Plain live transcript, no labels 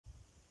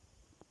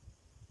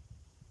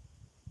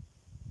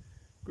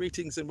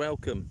Greetings and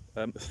welcome.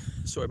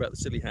 Sorry about the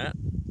silly hat.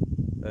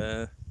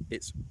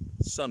 It's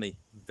sunny,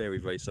 very,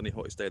 very sunny,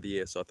 hottest day of the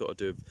year, so I thought I'd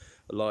do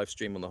a live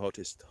stream on the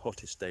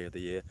hottest day of the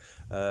year.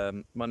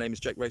 My name is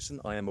Jake Rayson.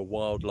 I am a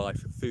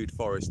wildlife food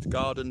forest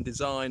garden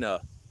designer,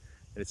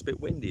 and it's a bit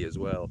windy as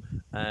well.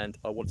 And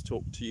I want to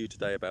talk to you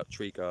today about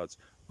tree guards.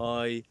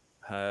 I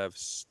have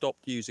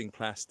stopped using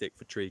plastic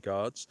for tree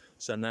guards,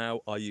 so now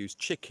I use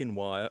chicken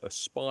wire, a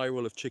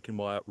spiral of chicken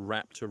wire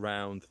wrapped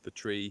around the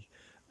tree.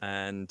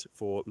 And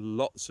for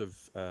lots of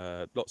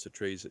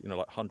trees, you know,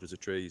 like hundreds of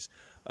trees,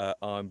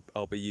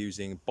 I'll be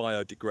using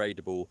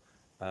biodegradable,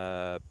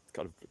 kind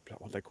of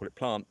what they call it,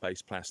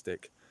 plant-based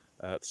plastic,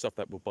 stuff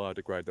that will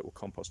biodegrade, that will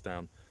compost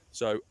down.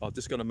 So I'm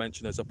just going to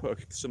mention, as I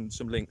put some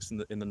links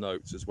in the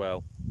notes as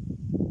well.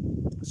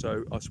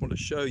 So I just want to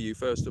show you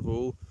first of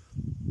all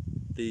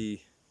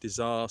the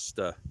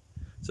disaster.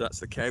 So that's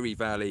the Kerry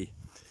Valley,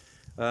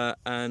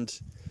 and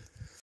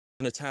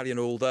an Italian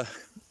alder,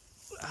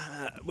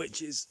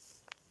 which is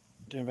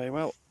doing very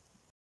well,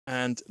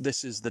 and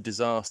this is the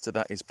disaster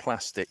that is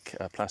plastic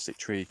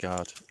tree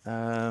guard.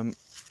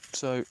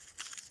 So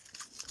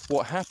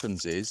what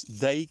happens is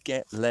they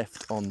get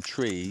left on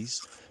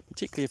trees,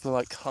 particularly if there are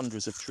like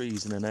hundreds of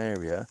trees in an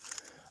area,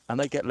 and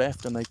they get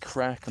left and they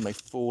crack and they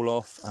fall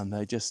off, and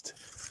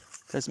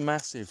there's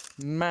massive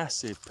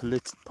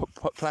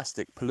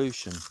plastic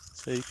pollution.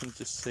 So you can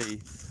just see,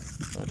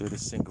 I'll do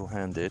this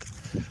single-handed,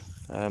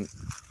 the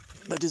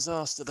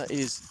disaster that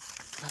is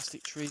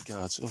plastic tree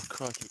guards. Oh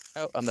crikey!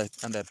 Oh, and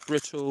they're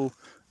brittle,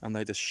 and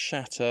they just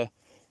shatter.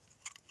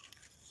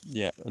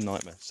 Yeah, a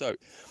nightmare. So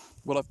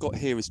what I've got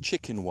here is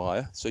chicken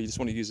wire. So you just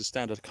want to use a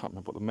standard. I can't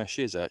remember what the mesh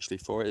is actually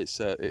for it. It's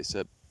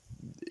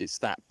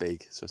that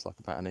big, so it's like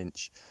about an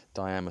inch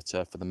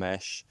diameter for the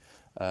mesh,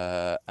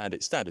 and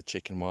it's standard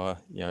chicken wire.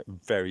 You know,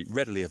 very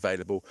readily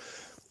available.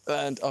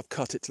 And I've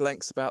cut it to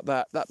lengths about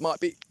that. That might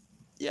be,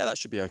 yeah, that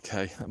should be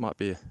okay. That might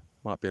be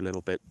a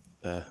little bit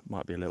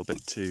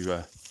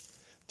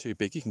too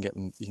big. You can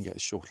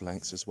get shorter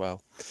lengths as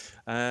well.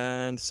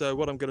 And so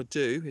what I'm going to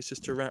do is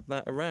just to wrap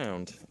that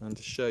around and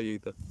to show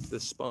you the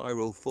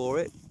spiral for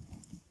it.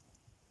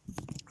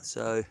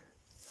 So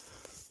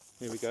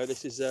here we go.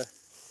 This is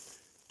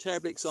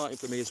terribly exciting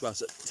for me as well.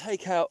 So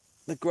take out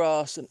the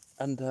grass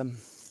and the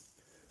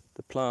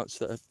plants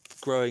that are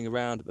growing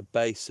around at the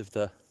base of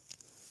the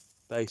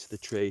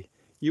tree.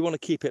 You want to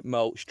keep it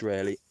mulched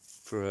really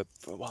for a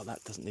while.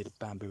 That doesn't need a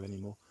bamboo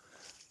anymore.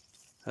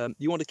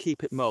 You want to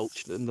keep it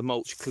mulched and the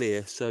mulch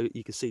clear, so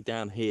you can see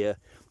down here.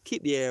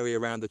 Keep the area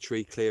around the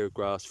tree clear of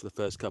grass for the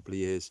first couple of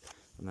years,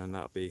 and then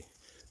that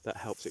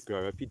helps it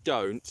grow. If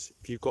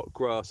you've got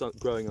grass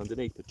growing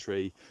underneath the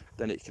tree,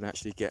 then it can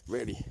actually get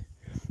really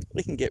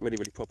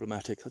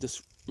problematic. I'll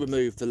just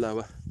remove the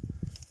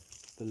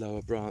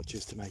lower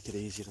branches to make it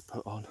easier to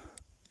put on.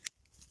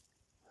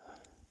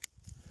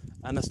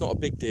 And that's not a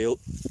big deal.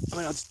 I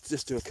mean, I'll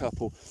just do a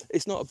couple.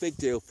 It's not a big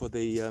deal for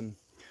the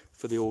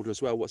alder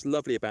as well. What's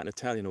lovely about an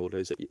Italian alder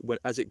is that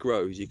as it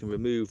grows, you can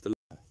remove the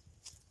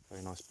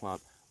very nice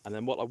plant. And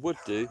then what I would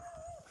do,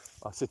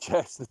 I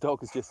suggest, the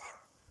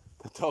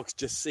dog's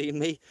just seen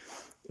me.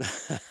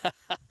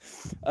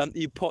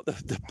 You put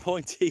the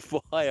pointy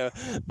wire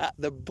at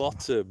the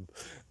bottom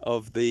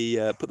of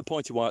the put the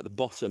pointy wire at the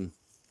bottom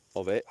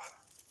of it,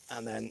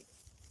 and then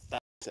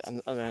that's it.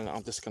 And then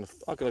I'm gonna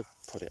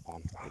put it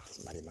on. It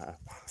doesn't really matter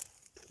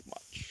too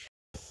much.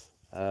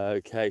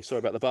 Okay, sorry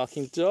about the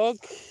barking dog.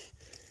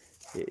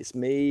 It's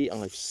me.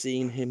 I've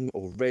seen him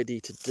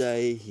already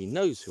today. He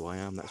knows who I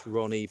am. That's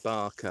Ronnie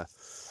Barker.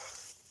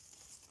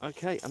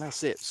 Okay, and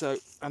that's it. So,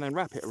 and then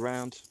wrap it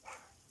around.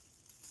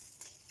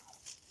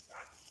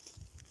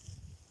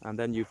 And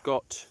then you've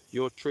got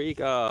your tree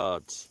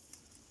guards.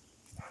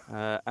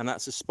 And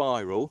that's a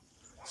spiral.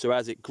 So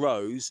as it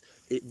grows,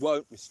 it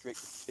won't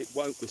restrict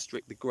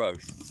the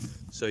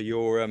growth. So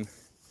you'll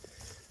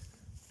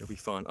be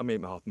fine. I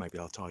mean, maybe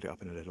I'll tidy it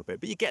up in a little bit,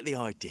 but you get the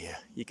idea.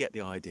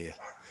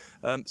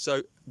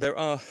 So there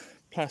are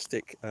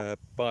plastic,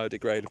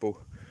 biodegradable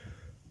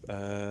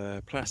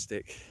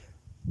plastic,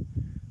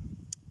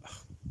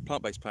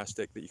 plant-based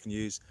plastic that you can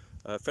use.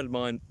 A friend of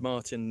mine,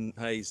 Martin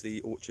Hayes,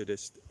 the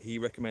orchardist, he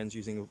recommends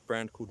using a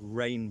brand called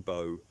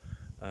Rainbow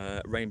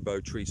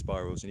tree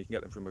spirals, and you can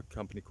get them from a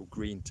company called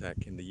Green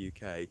Tech in the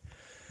UK,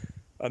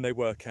 and they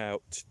work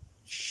out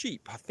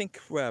cheap. I think,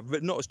 well,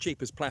 not as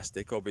cheap as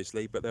plastic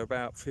obviously, but they're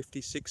about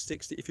 50,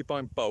 60. If you buy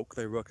in bulk,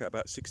 they work out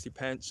about 60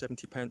 pence,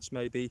 70 pence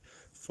maybe,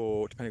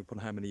 depending upon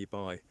how many you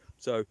buy.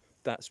 So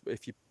that's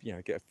if you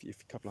get a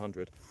couple of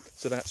hundred.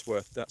 So that's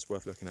worth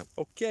looking at.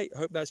 Okay, I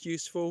hope that's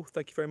useful.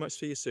 Thank you very much.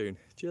 See you soon.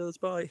 Cheers,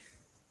 bye.